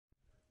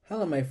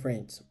Hello my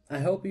friends, I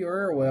hope you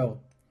are well.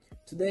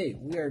 Today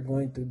we are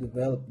going to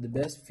develop the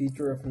best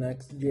feature of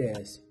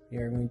NextJS. We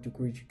are going to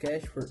create a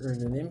cache for our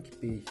dynamic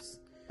pages.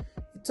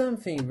 It's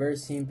something very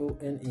simple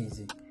and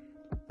easy.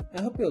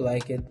 I hope you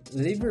like it,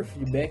 leave your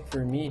feedback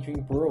for me to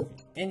improve,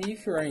 and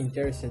if you are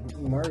interested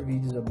in more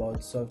videos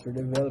about software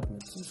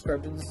development,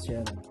 subscribe to this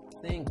channel.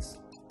 Thanks!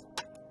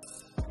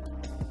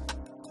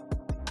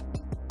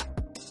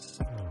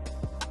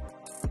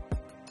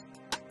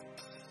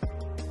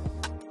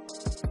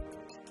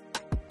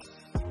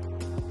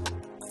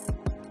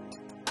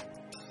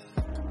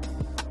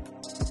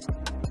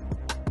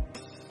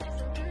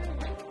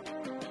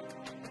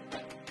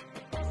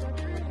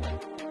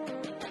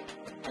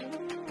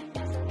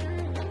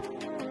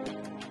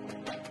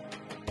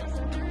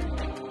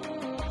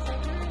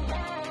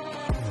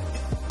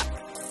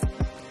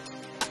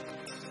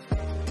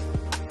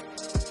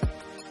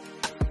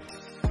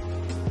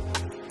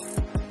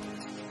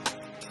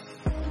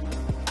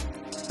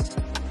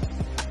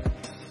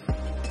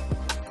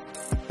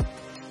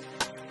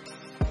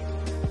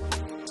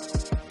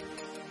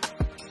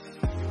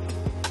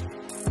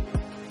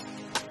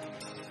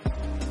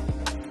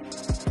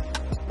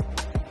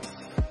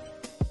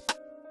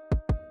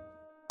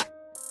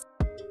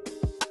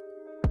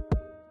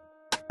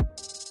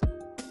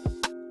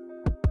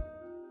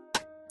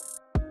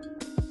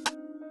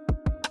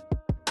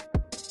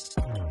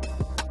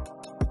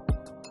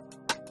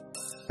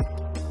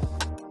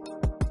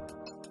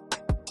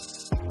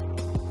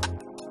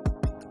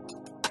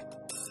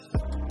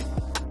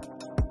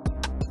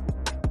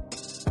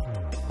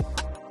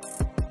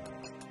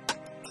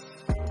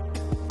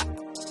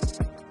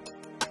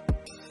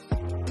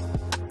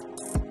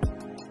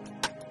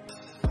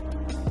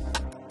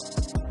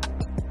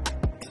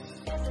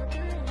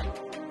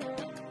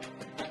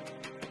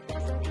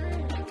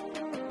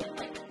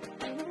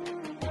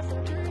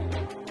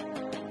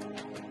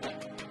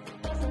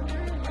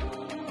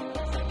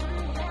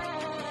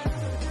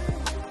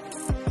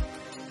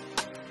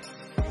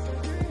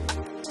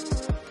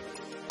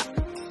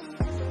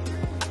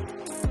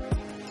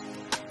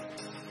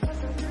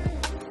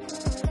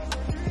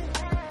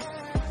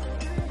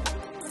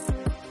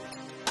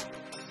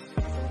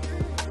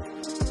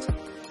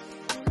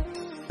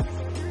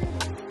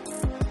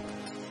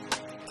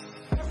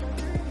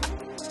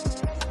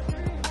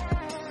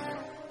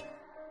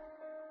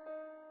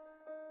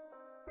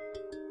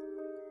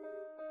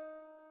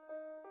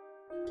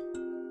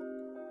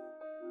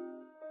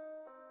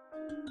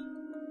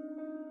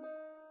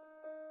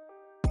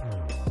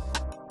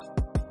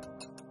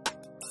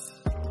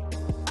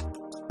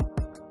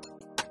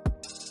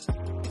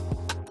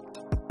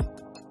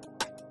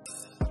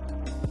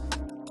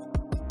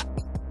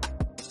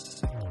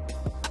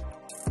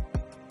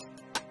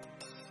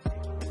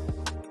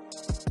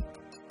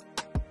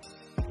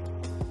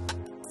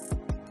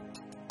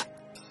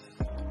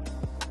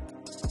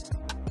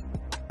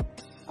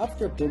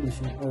 After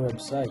publishing our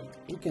website,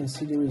 we can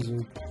see the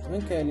result.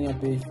 When calling a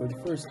page for the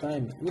first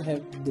time, we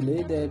have the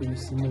delay that we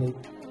simulate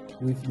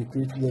with the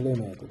createDelay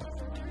method.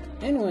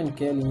 And when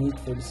calling it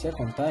for the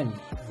second time,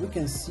 we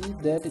can see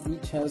that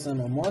it has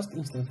an almost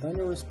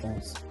instantaneous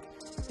response.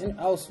 And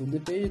also, the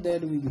page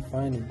that we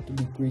defined to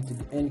be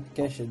created and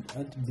cached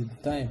at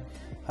build time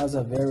has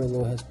a very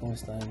low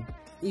response time,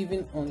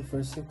 even on the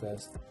first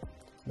request.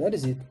 That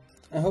is it.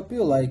 I hope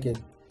you like it.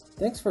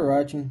 Thanks for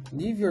watching,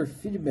 leave your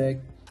feedback,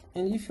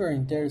 and if you are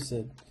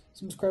interested,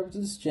 subscribe to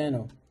this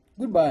channel.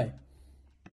 Goodbye!